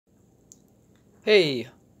Hey,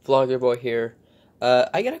 Vlogger Boy here.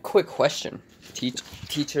 I got a quick question.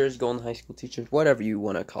 Teachers, Golden High School teachers, whatever you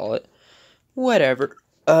want to call it. Whatever.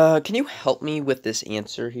 Can you help me with this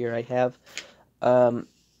answer here I have? Um,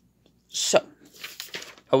 so,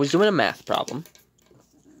 I was doing a math problem,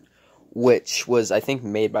 which was, I think,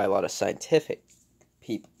 made by a lot of scientific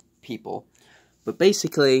people. But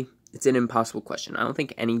basically, it's an impossible question. I don't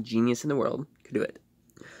think any genius in the world could do it.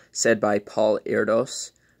 Said by Paul Erdos.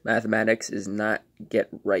 Mathematics is not yet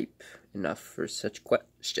ripe enough for such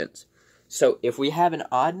questions. So, if we have an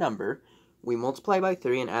odd number, we multiply by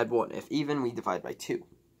 3 and add 1. If even, we divide by 2.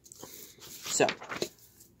 So,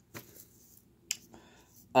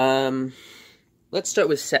 let's start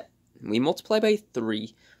with set. We multiply by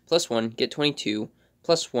 3 plus 1, get 22,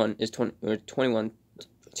 plus 1 is 21,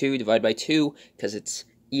 2 divided by 2, because it's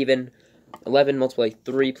even. 11 multiply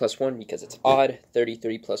 3 plus 1, because it's odd.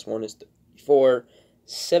 33 plus 1 is 34.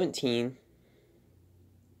 17,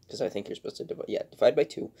 because I think you're supposed to divide by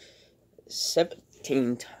 2.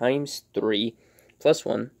 17 times 3 plus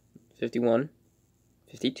 1, 51,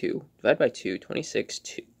 52, divided by 2, 26,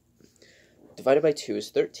 2. Divided by 2 is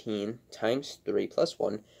 13 times 3 plus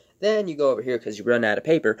 1. Then you go over here because you run out of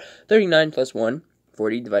paper. 39 plus 1,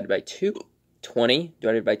 40, divided by 2, 20,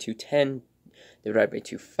 divided by 2, 10, divided by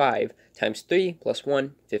 2, 5, times 3 plus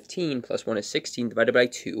 1, 15, plus 1 is 16, divided by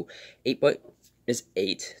 2, 8 is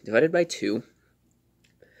 8, divided by 2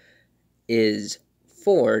 is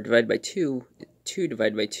 4, divided by 2, 2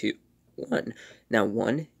 divided by 2, 1. Now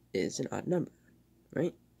 1 is an odd number,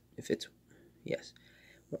 right? If it's, yes.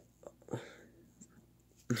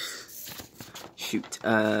 Shoot,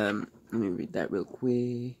 let me read that real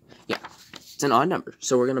quick. Yeah, it's an odd number,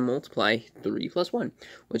 so we're going to multiply 3 plus 1,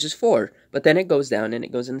 which is 4, but then it goes down and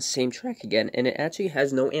it goes in the same track again, and it actually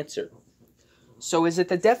has no answer. So is it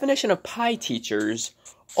the definition of pi, teachers,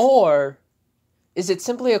 or is it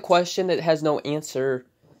simply a question that has no answer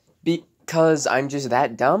because I'm just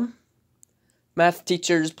that dumb? Math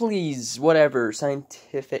teachers, please, whatever,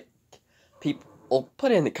 scientific people,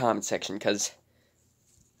 put it in the comment section, because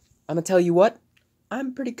I'm going to tell you what,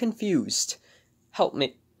 I'm pretty confused. Help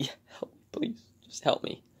me. Yeah, help me, please. Just help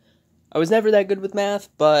me. I was never that good with math,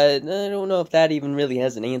 but I don't know if that even really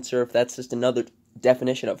has an answer, if that's just another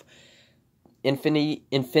definition of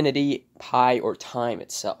infinity, pi, or time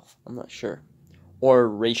itself. I'm not sure. Or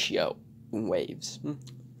ratio waves.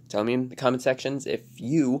 Tell me in the comment sections if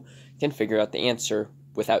you can figure out the answer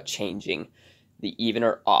without changing the even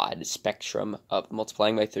or odd spectrum of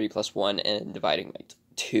multiplying by 3 plus 1 and dividing by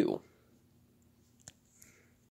 2.